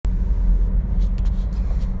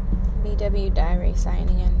BW Diary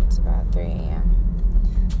signing in. It's about 3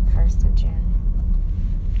 a.m. 1st of June.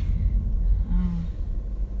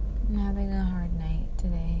 I'm having a hard night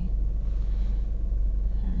today.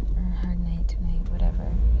 Or hard night tonight,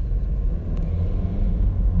 whatever.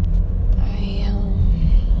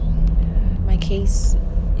 My case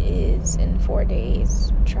is in 4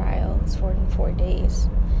 days. Trial is in 4 days.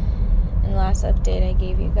 And the last update I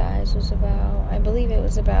gave you guys was about, I believe it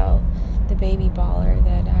was about the baby baller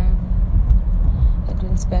that I had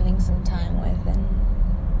been spending some time with and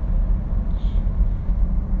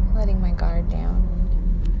letting my guard down.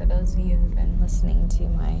 For those of you who've been listening to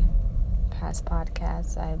my past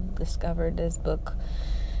podcasts, I discovered this book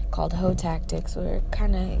called Hoe Tactics, where it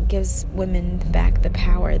kind of gives women back the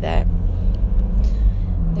power that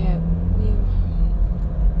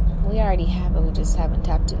we already have, but we just haven't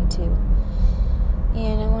tapped into.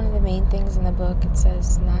 And one of the main things in the book, it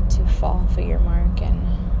says not to fall for your mark, and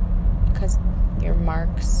because your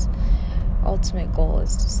mark's ultimate goal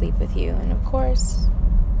is to sleep with you. And of course,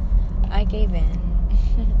 I gave in.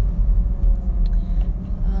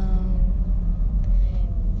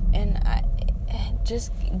 And I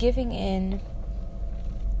just giving in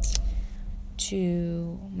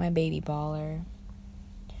to my baby baller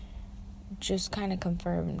just kind of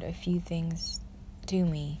confirmed a few things to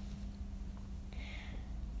me.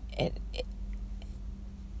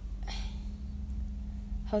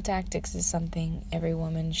 Hoe Tactics is something every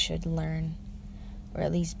woman should learn, or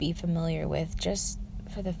at least be familiar with, just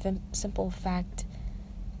for the simple fact,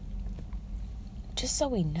 just so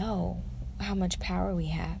we know how much power we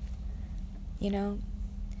have,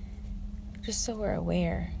 just so we're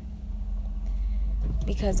aware.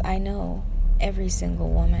 Because I know every single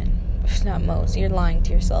woman, if not most, you're lying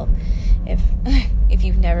to yourself if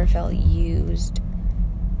you've never felt used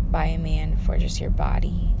by a man for just your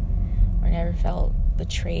body, or never felt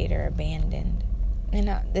betrayed or abandoned. And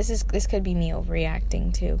this could be me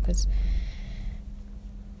overreacting too, because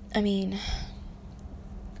as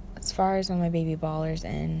far as when my baby baller's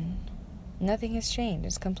in, nothing has changed.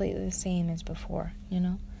 It's completely the same as before,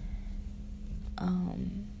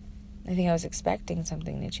 I think I was expecting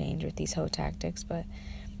something to change with these Hoe Tactics, but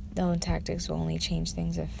the Hoe Tactics will only change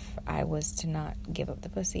things if I was to not give up the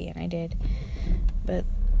pussy, and I did. But,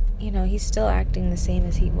 he's still acting the same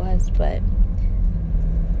as he was, but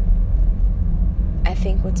I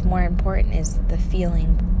think what's more important is the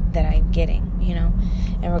feeling that I'm getting,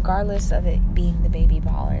 and regardless of it being the baby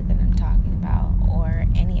baller that I'm talking about or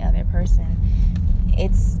any other person,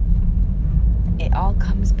 it all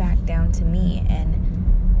comes back down to me and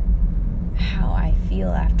how I feel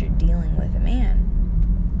after dealing with a man.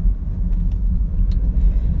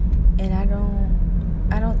 And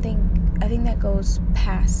I think that goes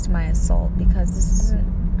past my assault, because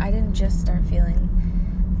I didn't just start feeling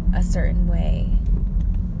a certain way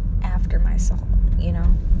after my assault,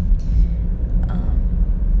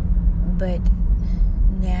 but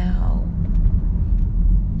now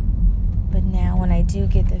when I do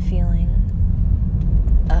get the feeling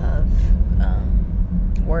of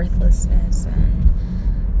worthlessness and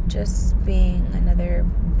just being another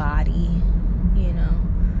body,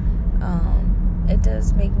 it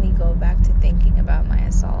does make me go back to thinking about my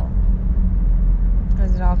assault,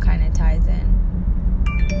 because it all kind of ties in.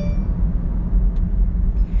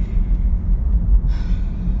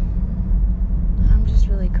 I'm just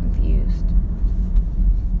really confused.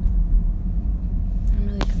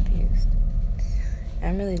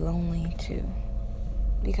 I'm really lonely too,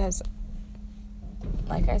 because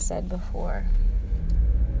like I said before,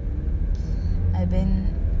 I've been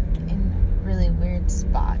in really weird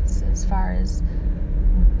spots as far as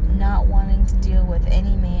not wanting to deal with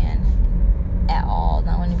any man at all,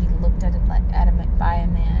 not wanting to be looked at by a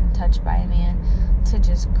man, touched by a man, to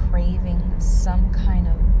just craving some kind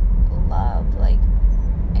of love, like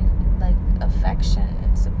affection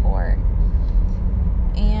and support.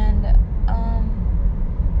 And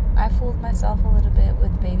I fooled myself a little bit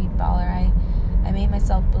with baby baller. I made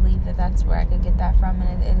myself believe that that's where I could get that from,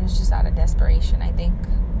 and it was just out of desperation, I think,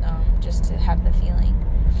 just to have the feeling,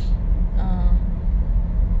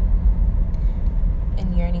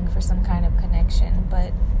 and yearning for some kind of connection.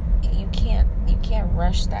 But you can't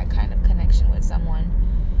rush that kind of connection with someone.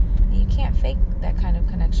 You can't fake that kind of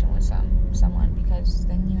connection with someone, because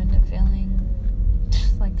then you end up feeling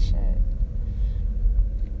just like shit,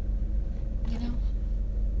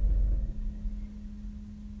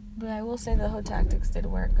 But I will say the Hoe Tactics did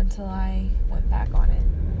work until I went back on it.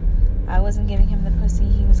 I wasn't giving him the pussy.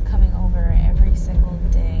 He was coming over every single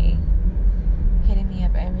day, hitting me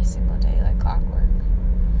up every single day like clockwork.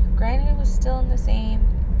 Granted, it was still in the same...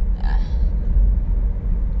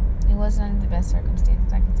 best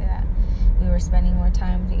circumstances, I can say that. We were spending more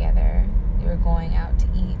time together. We were going out to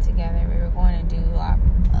eat together. We were going to do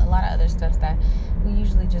a lot of other stuff that we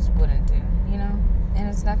usually just wouldn't do, you know? And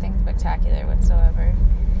it's nothing spectacular whatsoever.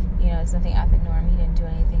 You know, it's nothing out of the norm. He didn't do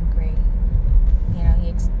anything great. You know,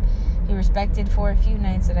 he respected for a few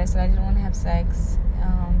nights that I said I didn't want to have sex.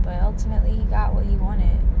 But ultimately, he got what he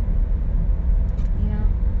wanted. You know?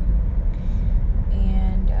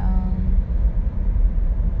 And,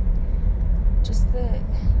 just I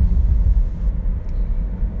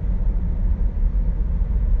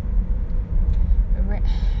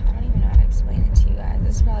don't even know how to explain it to you guys.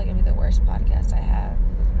 This is probably going to be the worst podcast I have.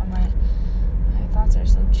 My thoughts are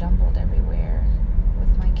so jumbled everywhere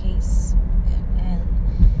with my case. And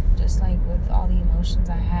just like with all the emotions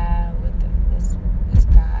I have with this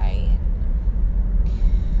guy.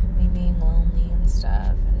 And me being lonely and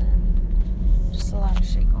stuff. And then just a lot of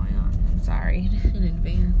shit going on. I'm sorry in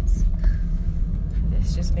advance.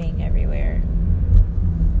 It's just being everywhere.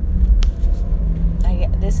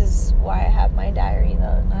 This is why I have my diary,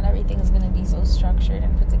 though. Not everything is going to be so structured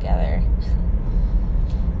and put together.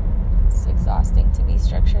 It's exhausting to be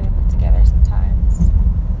structured and put together sometimes.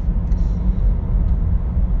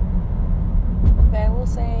 But I will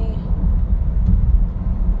say,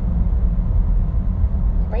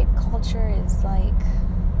 rape culture is like...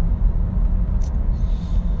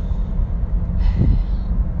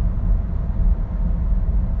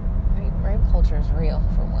 Rape culture is real,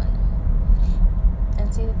 for one.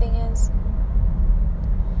 And see, the thing is,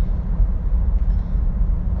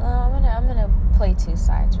 I'm gonna play two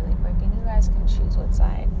sides really quick, and you guys can choose what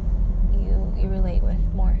side you relate with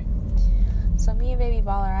more. So me and Baby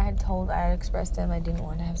Baller, I had expressed to him I didn't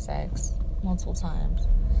want to have sex multiple times,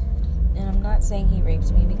 and I'm not saying he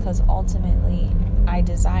raped me, because ultimately I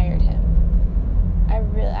desired him. I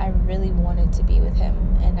really wanted to be with him,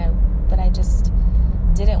 but I just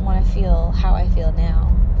didn't want to feel how I feel now.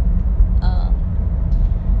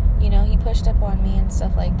 You know, he pushed up on me and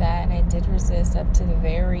stuff like that, and I did resist up to the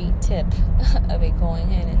very tip of it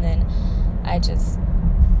going in, and then I just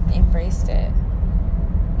embraced it.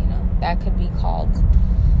 You know, that could be called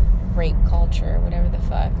rape culture or whatever the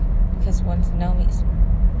fuck, because when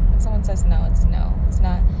someone says no, it's no. It's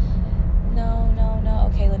not no,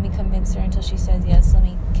 okay, let me convince her until she says yes, let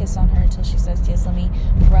me kiss on her until she says yes, let me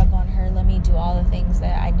rub on her, let me do all the things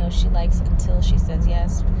that I know she likes until she says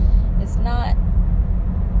yes. It's not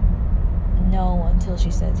no until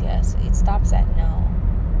she says yes. It stops at no,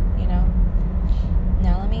 you know?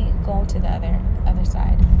 Now let me go to the other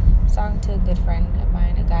side. I was talking to a good friend of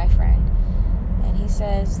mine, a guy friend, and he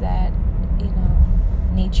says that, you know,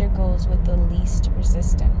 nature goes with the least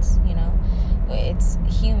resistance, you know? It's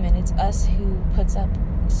human. It's us who puts up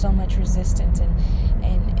so much resistance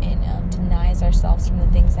and denies ourselves from the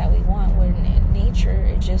things that we want. When in nature,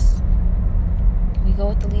 it just... we go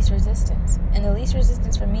with the least resistance. And the least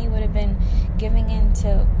resistance for me would have been giving in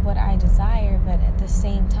to what I desire, but at the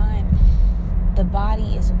same time, the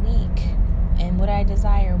body is weak, and what I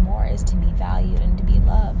desire more is to be valued and to be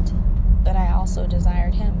loved. But I also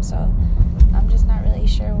desired him, so I'm just not really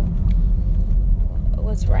sure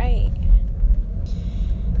what's right.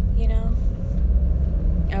 You know?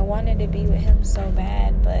 I wanted to be with him so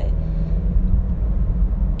bad, but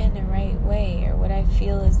in the right way, or what I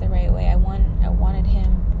feel is the right way. I wanted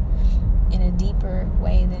him in a deeper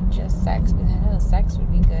way than just sex, because I know sex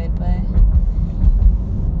would be good, but I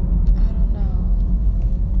don't know.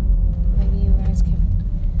 Maybe you guys can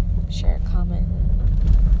share a comment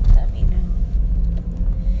and let me know.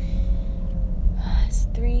 It's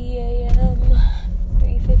 3 a.m.,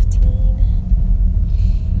 3:15.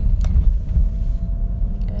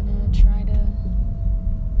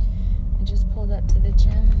 I just pulled up to the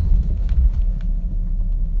gym.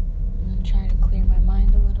 I'm gonna try to clear my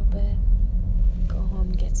mind a little bit. Go home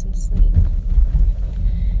and get some sleep.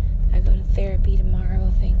 I go to therapy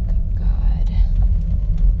tomorrow, thank God.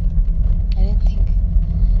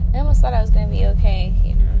 I almost thought I was gonna be okay,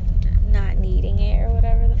 you know, not needing it or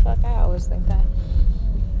whatever the fuck. I always think that.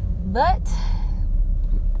 But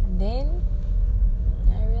then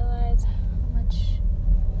I realized how much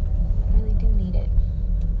I really do need it.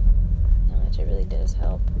 How much it really does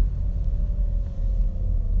help.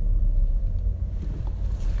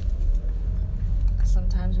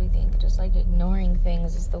 Sometimes we think just like ignoring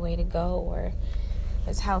things is the way to go, or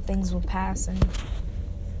is how things will pass, and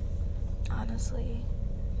honestly,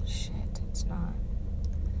 shit, it's not.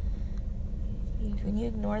 When you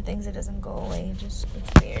ignore things, it doesn't go away, it just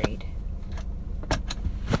gets buried.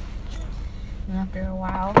 And after a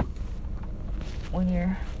while, when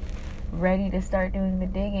you're ready to start doing the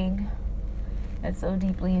digging, that's so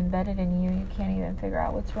deeply embedded in you, you can't even figure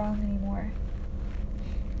out what's wrong anymore.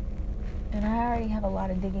 And I already have a lot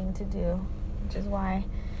of digging to do, which is why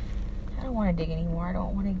I don't want to dig anymore. I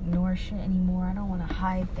don't want to ignore shit anymore. I don't want to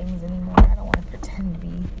hide things anymore. I don't want to pretend to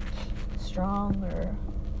be strong or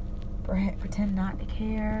pretend not to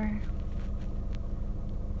care.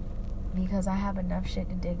 Because I have enough shit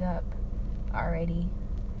to dig up already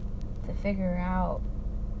to figure out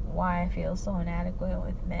why I feel so inadequate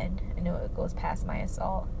with men. I know it goes past my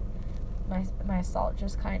assault. My assault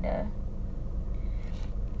just kind of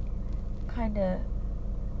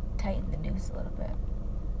tightened the noose a little bit.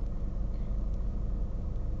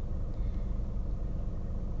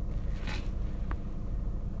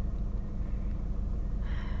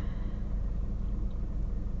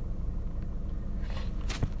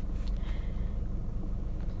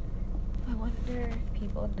 I wonder if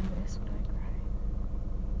people notice when I cry.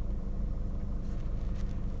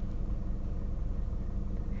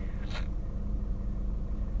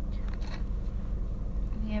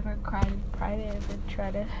 You ever cried in private and then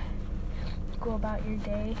try to go about your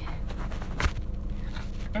day?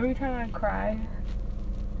 Every time I cry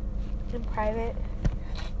in private,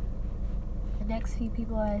 the next few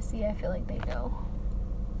people I see, I feel like they know.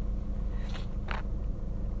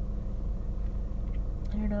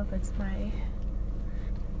 I don't know if it's my,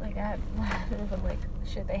 like, if I'm like,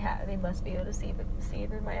 shit, they must be able to see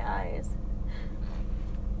it in my eyes.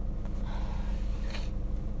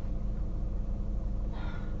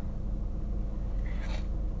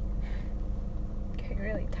 Getting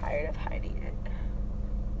really tired of hiding it.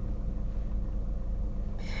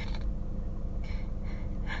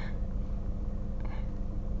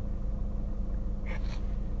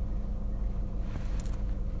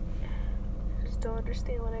 I just don't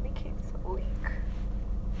understand when I became so weak.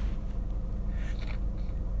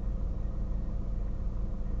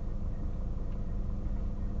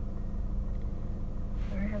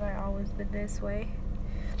 Or have I always been this way?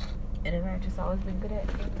 And have I just always been good at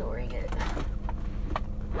ignoring it?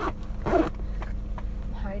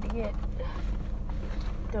 Hiding it?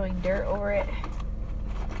 Throwing dirt over it?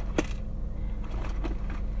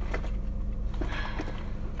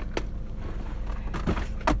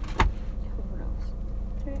 Who knows?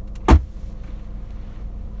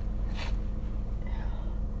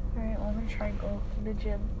 Alright, well, I'm gonna try and go to the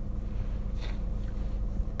gym.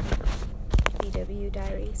 BW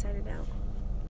Diary, signing out.